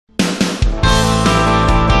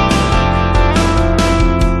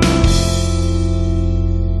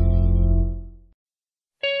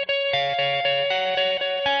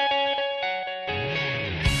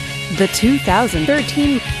the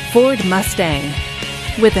 2013 Ford Mustang.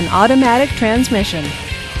 With an automatic transmission,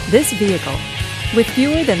 this vehicle, with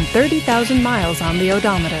fewer than 30,000 miles on the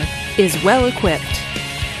odometer, is well equipped.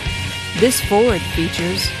 This Ford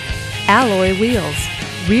features alloy wheels,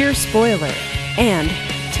 rear spoiler, and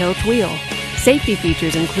tilt wheel. Safety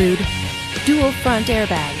features include dual front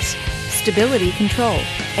airbags, stability control,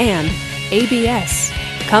 and ABS.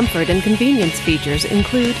 Comfort and convenience features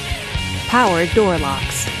include power door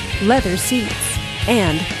locks, leather seats,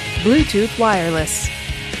 and Bluetooth wireless.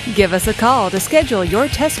 Give us a call to schedule your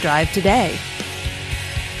test drive today.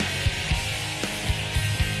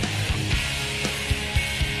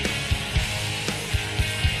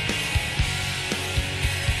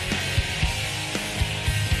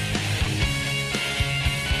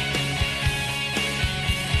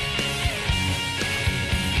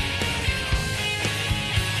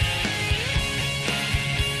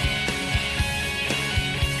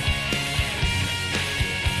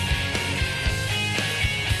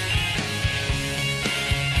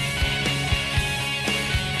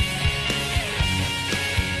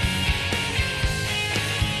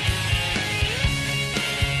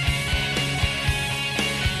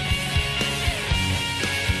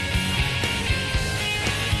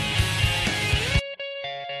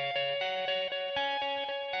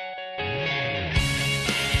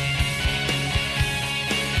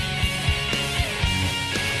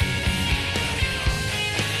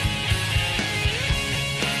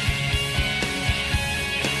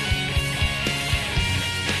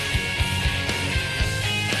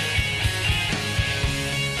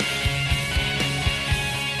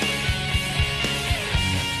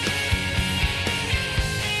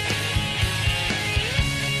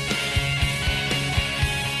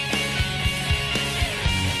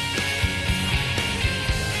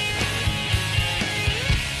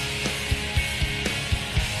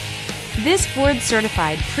 This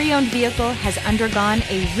Ford-certified pre-owned vehicle has undergone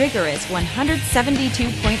a rigorous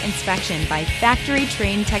 172-point inspection by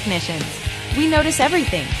factory-trained technicians. We notice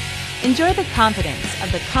everything. Enjoy the confidence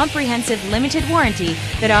of the comprehensive limited warranty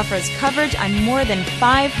that offers coverage on more than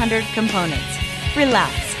 500 components.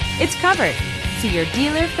 Relax, it's covered. See your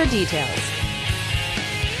dealer for details.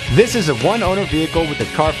 This is a one-owner vehicle with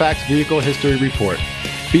a Carfax Vehicle History Report.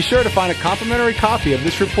 Be sure to find a complimentary copy of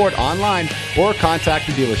this report online or contact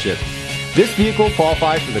the dealership. This vehicle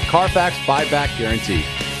qualifies for the Carfax Buyback Guarantee.